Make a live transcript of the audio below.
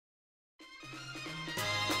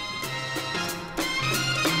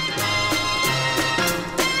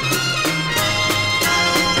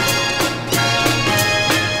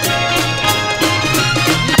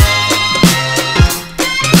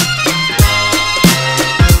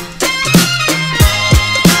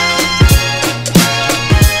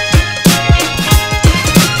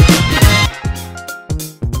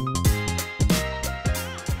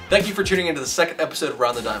for tuning into the second episode of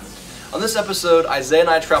Around the Diamond. On this episode, Isaiah and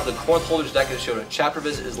I traveled to Corinth Holders DECA to show what a chapter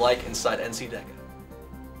visit is like inside NC DECA.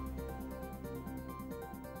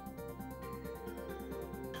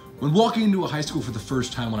 When walking into a high school for the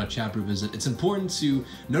first time on a chapter visit, it's important to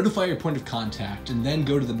notify your point of contact and then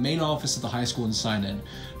go to the main office of the high school and sign in.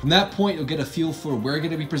 From that point, you'll get a feel for where you're going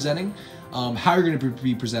to be presenting, how you're going to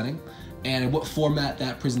be presenting, and what format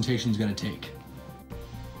that presentation is going to take.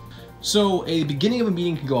 So a beginning of a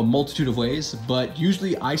meeting can go a multitude of ways, but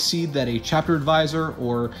usually I see that a chapter advisor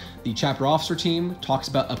or the chapter officer team talks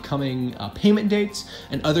about upcoming payment dates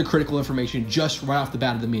and other critical information just right off the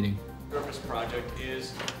bat of the meeting. The purpose project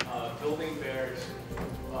is building bears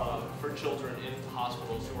for children in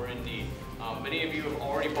hospitals who are in need. Many of you have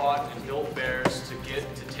already bought and built bears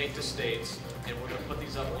to take to states, and we're going to put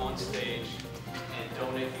these up on stage and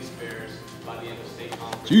donate these bears by the end of state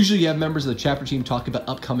conference. So usually you have members of the chapter team talk about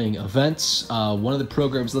upcoming events. One of the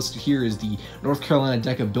programs listed here is the North Carolina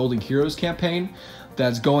DECA Building Heroes campaign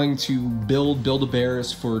that's going to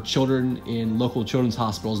Build-A-Bears for children in local children's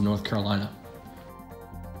hospitals in North Carolina.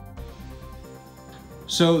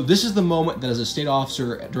 So this is the moment that as a state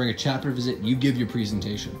officer during a chapter visit, you give your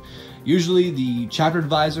presentation. Usually the chapter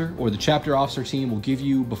advisor or the chapter officer team will give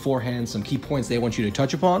you beforehand some key points they want you to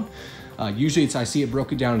touch upon. Usually I see it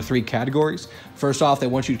broken down into 3 categories. First off, they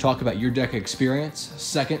want you to talk about your DECA experience.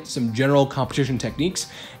 Second, some general competition techniques.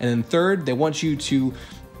 And then third, they want you to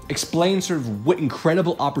explain sort of what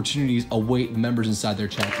incredible opportunities await members inside their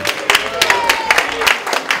chapter.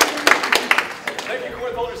 Thank you,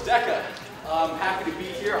 Corinth Holders DECA. I'm happy to be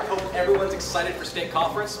here. I hope everyone's excited for state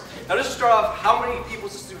conference. Now just to start off, how many people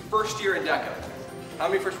is this your first year in DECA? How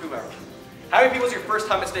many first people ever? How many people is your first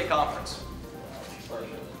time at state conference?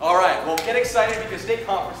 All right, well get excited because state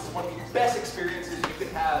conference is one of the best experiences you could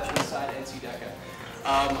have inside NC DECA.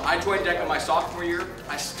 I joined DECA my sophomore year.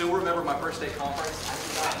 I still remember my first state conference.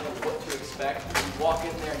 I did not know what to expect. You walk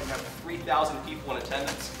in there and you have 3,000 people in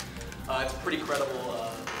attendance. It's a pretty incredible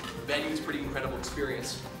venue, it's a pretty incredible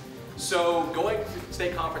experience. So going to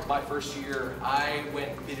state conference my first year, I went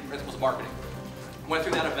and completed principles of marketing. Went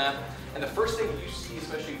through that event, and the first thing you see,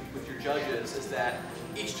 especially with your judges, is that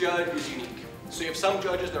each judge is unique. So you have some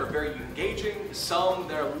judges that are very engaging, some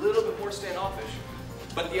that are a little bit more standoffish.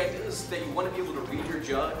 But the idea is that you want to be able to read your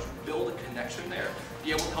judge, build a connection there,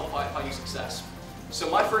 be able to help find you success. So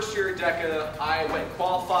my first year at DECA, I went and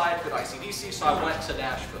qualified for ICDC, so I went to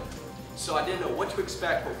Nashville. So I didn't know what to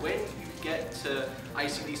expect, but when you get to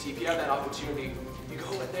ICDC, if you have that opportunity, you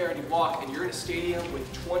go in there and you walk, and you're in a stadium with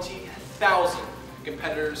 20,000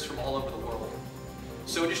 competitors from all over the world.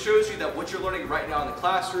 So it just shows you that what you're learning right now in the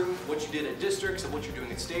classroom, what you did at districts, and what you're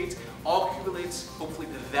doing at states, all accumulates hopefully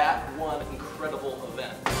to that one incredible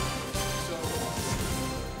event.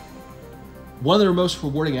 One of the most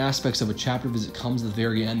rewarding aspects of a chapter visit comes at the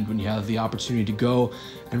very end when you have the opportunity to go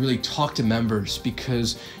and really talk to members,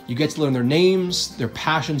 because you get to learn their names, their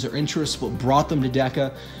passions, their interests, what brought them to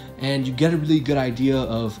DECA, and you get a really good idea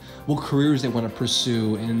of what careers they want to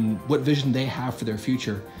pursue and what vision they have for their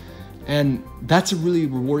future. And that's a really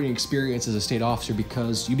rewarding experience as a state officer,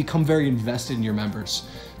 because you become very invested in your members.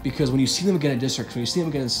 Because when you see them again at districts, when you see them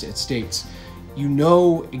again at states, you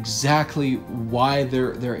know exactly why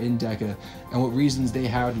they're in DECA and what reasons they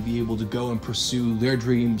have to be able to go and pursue their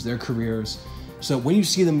dreams, their careers. So when you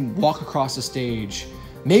see them walk across the stage,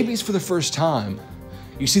 maybe it's for the first time,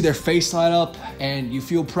 you see their face light up and you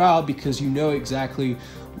feel proud because you know exactly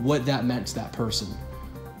what that meant to that person.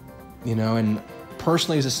 You know, and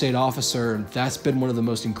personally as a state officer, that's been one of the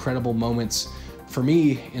most incredible moments for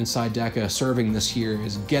me inside DECA serving this year,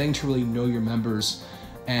 is getting to really know your members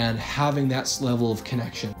and having that level of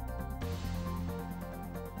connection.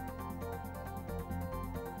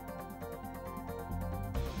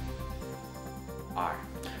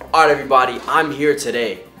 All right everybody, I'm here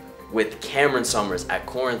today with Cameron Summers at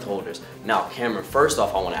Corinth Holders. Now Cameron, first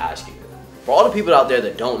off I want to ask you, for all the people out there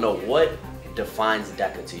that don't know, what defines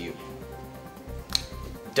DECA to you?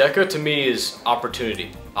 DECA to me is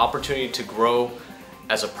opportunity. Opportunity to grow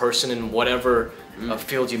as a person in whatever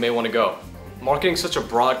field you may want to go. Marketing is such a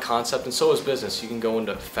broad concept, and so is business. You can go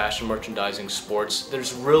into fashion, merchandising, sports.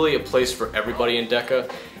 There's really a place for everybody in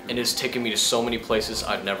DECA, and it's taken me to so many places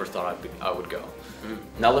I've never thought I would go.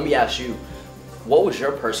 Now let me ask you, what was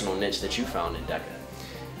your personal niche that you found in DECA?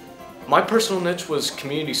 My personal niche was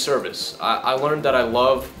community service. I learned that I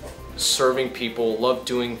love serving people, love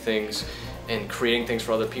doing things, and creating things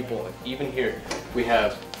for other people. Even here, we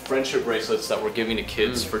have friendship bracelets that we're giving to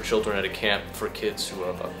kids for children at a camp for kids who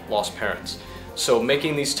have lost parents. So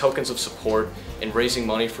making these tokens of support and raising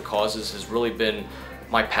money for causes has really been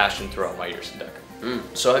my passion throughout my years in DECA.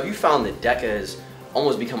 So have you found that DECA has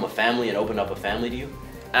almost become a family and opened up a family to you?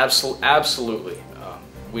 Absolutely.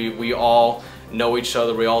 We all know each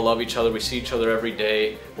other, we all love each other, we see each other every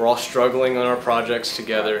day, we're all struggling on our projects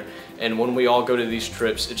together, and when we all go to these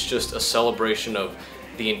trips, it's just a celebration of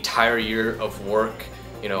the entire year of work,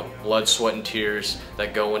 you know, blood, sweat, and tears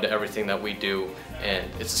that go into everything that we do, and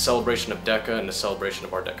it's a celebration of DECA and a celebration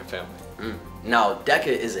of our DECA family. Now, DECA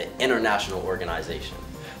is an international organization,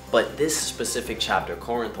 but this specific chapter,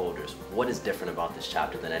 Corinth Holders, what is different about this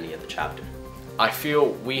chapter than any other chapter? I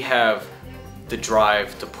feel we have the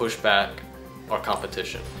drive to push back our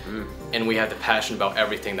competition, and we have the passion about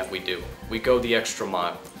everything that we do. We go the extra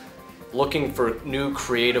mile, looking for new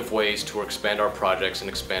creative ways to expand our projects and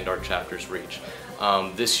expand our chapter's reach.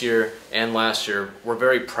 This year and last year, we're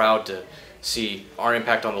very proud to see our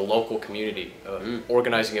impact on the local community,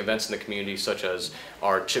 organizing events in the community such as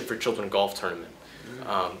our Chip for Children golf tournament,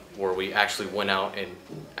 where we actually went out and,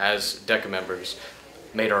 as DECA members,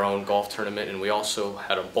 made our own golf tournament, and we also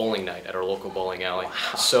had a bowling night at our local bowling alley.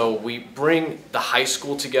 Wow. So we bring the high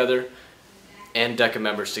school together and DECA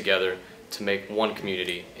members together to make one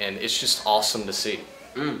community, and it's just awesome to see.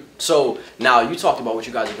 So now you talked about what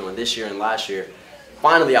you guys are doing this year and last year.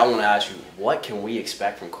 Finally, I want to ask you, what can we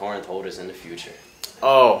expect from Corinth Holders in the future?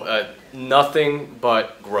 Nothing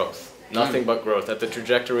but growth. Nothing but growth. At the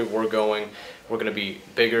trajectory we're going, we're going to be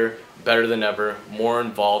bigger, better than ever, more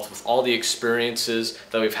involved with all the experiences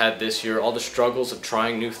that we've had this year, all the struggles of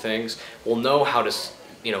trying new things. We'll know how to,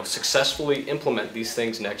 you know, successfully implement these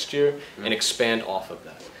things next year and expand off of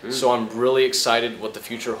that. So I'm really excited what the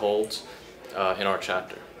future holds in our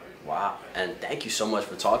chapter. Wow, and thank you so much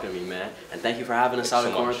for talking to me, man. And thank you for having us out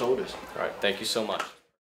at Corinth Holders. All right, thank you so much.